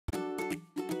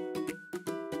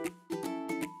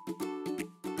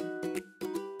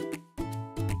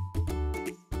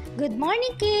Good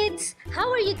morning, kids! How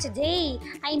are you today?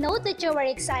 I know that you are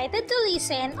excited to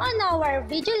listen on our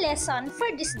video lesson for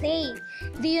this day.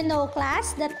 Do you know,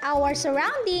 class, that our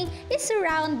surrounding is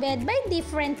surrounded by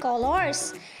different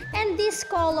colors? And these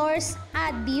colors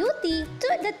add beauty to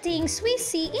the things we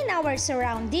see in our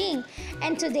surrounding.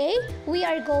 And today, we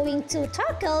are going to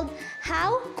tackle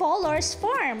how colors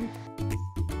form.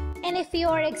 And if you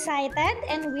are excited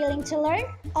and willing to learn,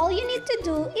 all you need to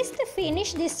do is to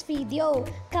finish this video.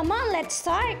 Come on, let's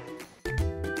start!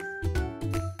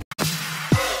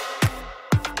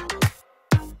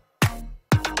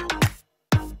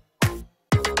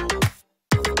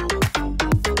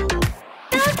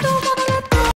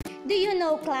 Do you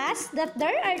know, class, that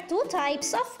there are two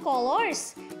types of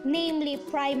colors, namely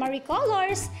primary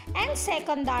colors and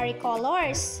secondary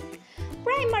colors?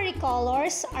 Primary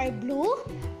colors are blue,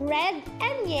 red,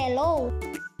 and yellow.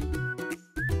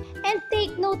 And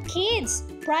take note, kids,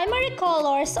 primary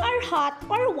colors are hot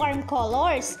or warm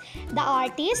colors. The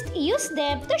artist used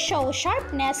them to show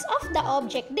sharpness of the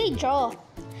object they draw.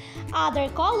 Other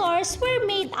colors were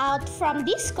made out from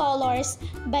these colors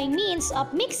by means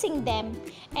of mixing them,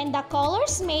 and the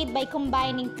colors made by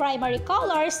combining primary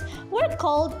colors were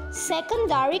called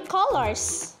secondary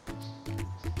colors.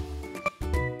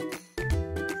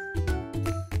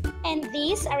 And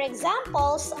these are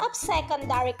examples of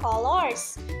secondary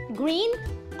colors: green,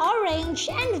 orange,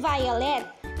 and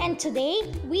violet. And today,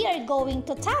 we are going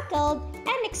to tackle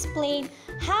and explain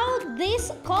how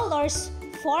these colors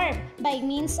form by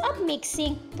means of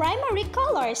mixing primary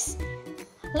colors.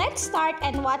 Let's start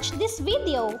and watch this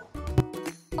video.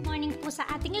 Good morning po sa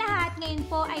ating lahat. Ngayon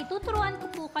po ay tuturuan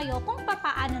ko po kayo kung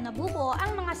paano nabubuo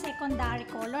ang mga secondary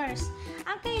colors.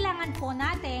 Ang kailangan po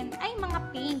natin ay mga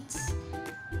paints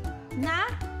na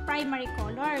primary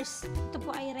colors. Ito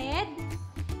po ay red,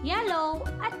 yellow,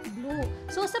 at blue.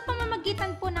 So sa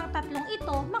pamamagitan po ng tatlong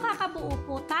ito, makakabuo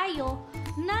po tayo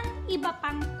ng iba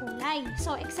pang kulay.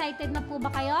 So excited na po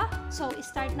ba kayo? So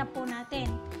start na po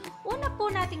natin. Una po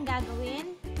natin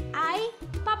gagawin ay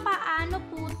papaano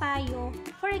po tayo,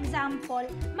 for example,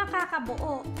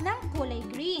 makakabuo ng kulay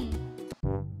green.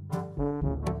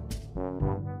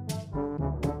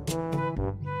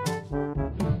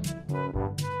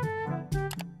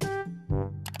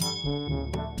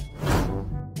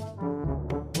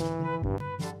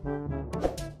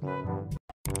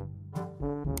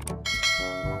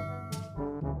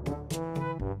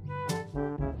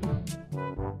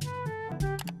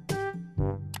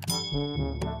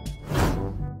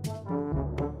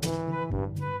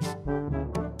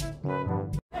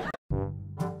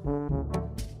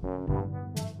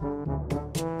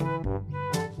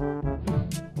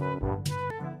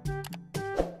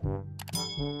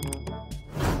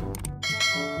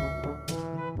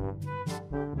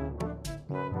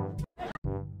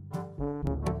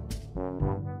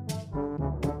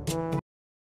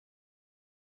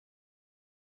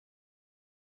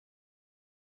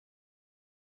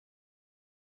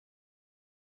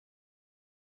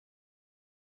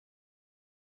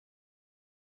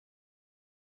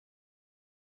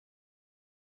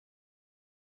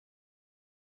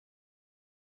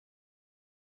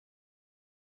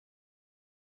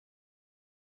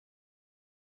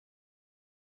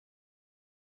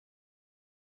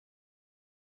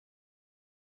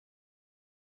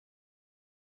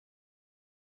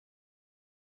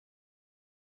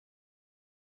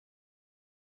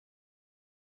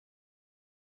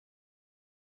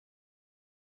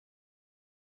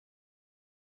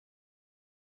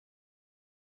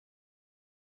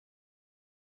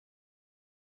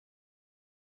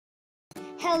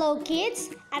 Hello, kids!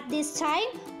 At this time,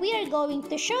 we are going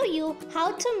to show you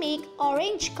how to make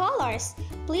orange colors.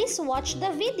 Please watch the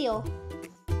video.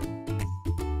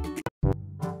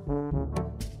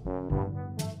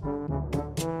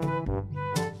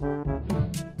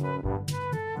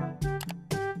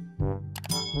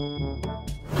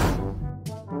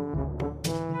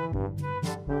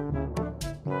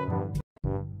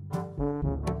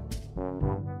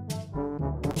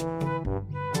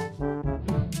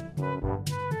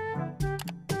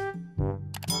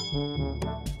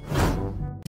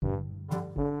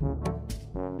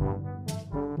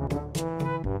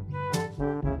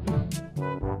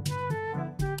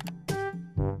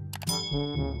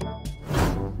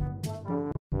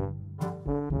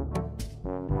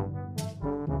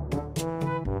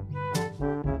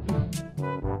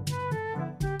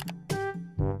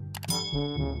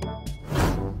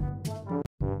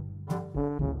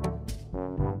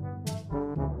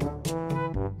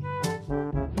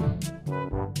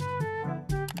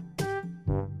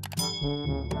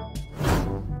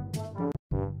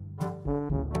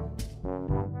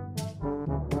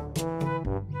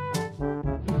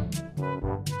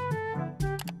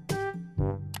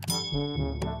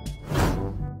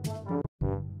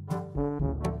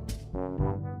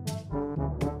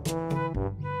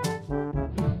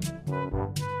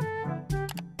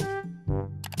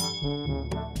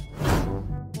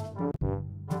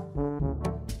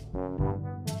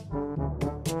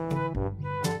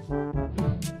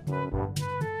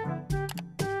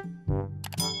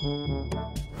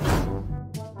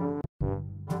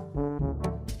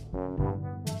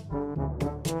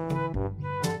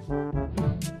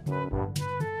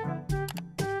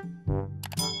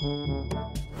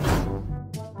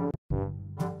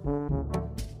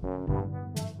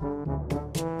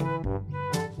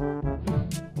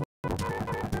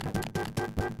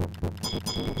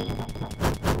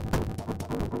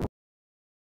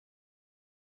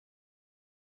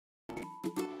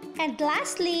 And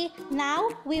lastly, now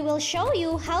we will show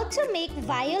you how to make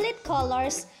violet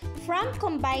colors from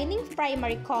combining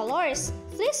primary colors.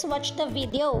 Please watch the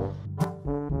video.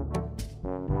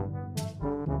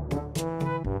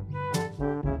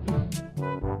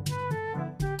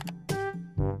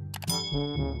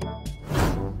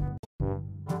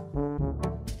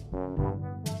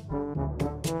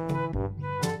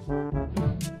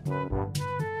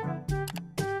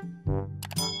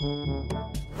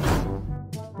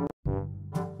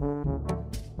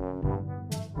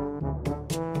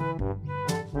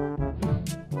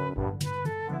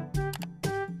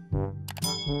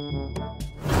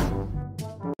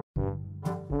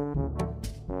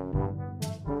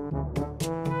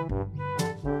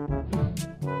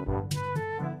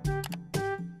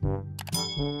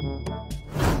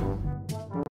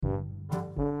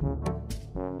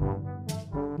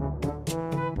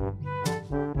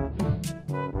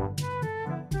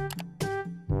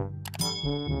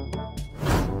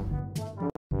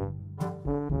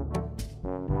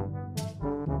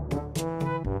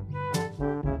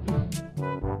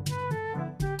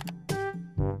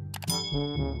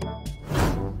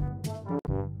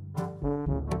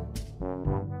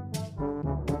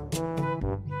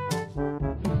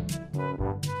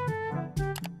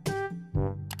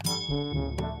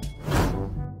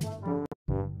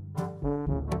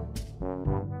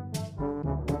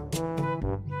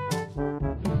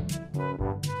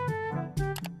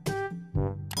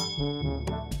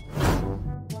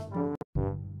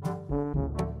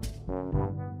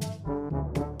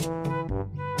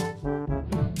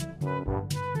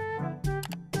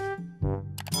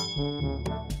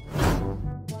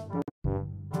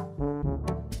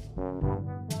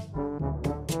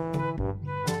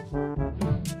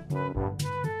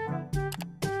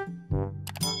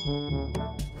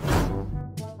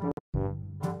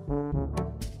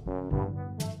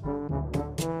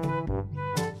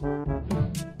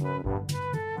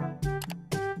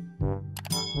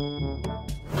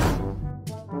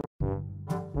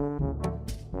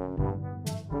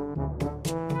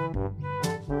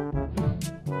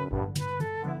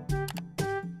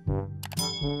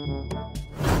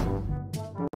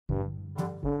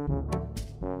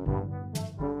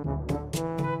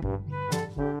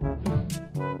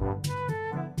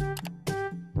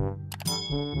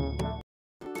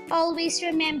 Always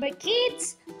remember,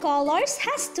 kids, colors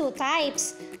has two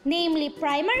types, namely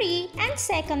primary and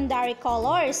secondary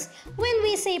colors. When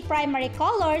we say primary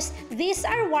colors, these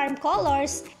are warm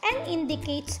colors and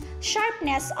indicates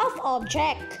sharpness of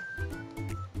object.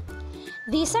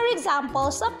 These are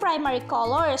examples of primary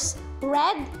colors,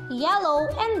 red, yellow,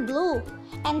 and blue,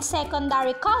 and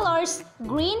secondary colors,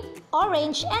 green,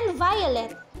 orange, and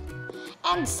violet.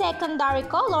 And secondary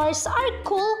colors are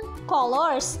cool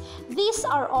colors. These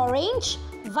are orange,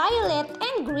 violet,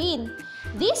 and green.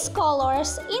 These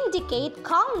colors indicate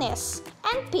calmness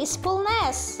and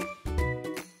peacefulness.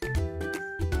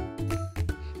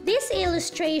 This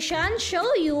illustration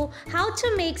shows you how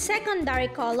to make secondary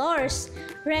colors.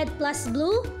 Red plus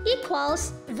blue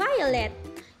equals violet.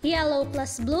 Yellow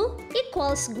plus blue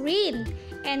equals green.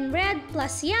 And red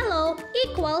plus yellow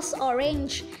equals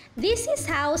orange. This is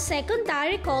how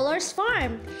secondary colors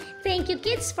form. Thank you,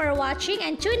 kids, for watching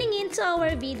and tuning into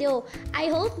our video. I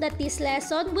hope that this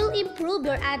lesson will improve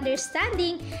your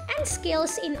understanding and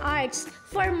skills in arts.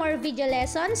 For more video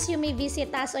lessons, you may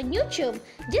visit us on YouTube.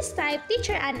 Just type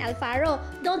Teacher Alfaro.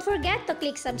 Don't forget to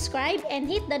click subscribe and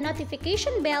hit the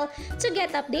notification bell to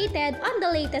get updated on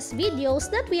the latest videos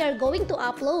that we are going to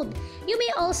upload. You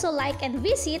may also like and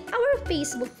visit our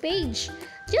Facebook page.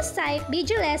 Just type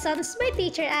Video Lessons by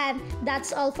Teacher Ann.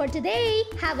 That's all for today.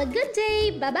 Have a good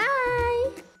day.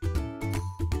 Bye-bye!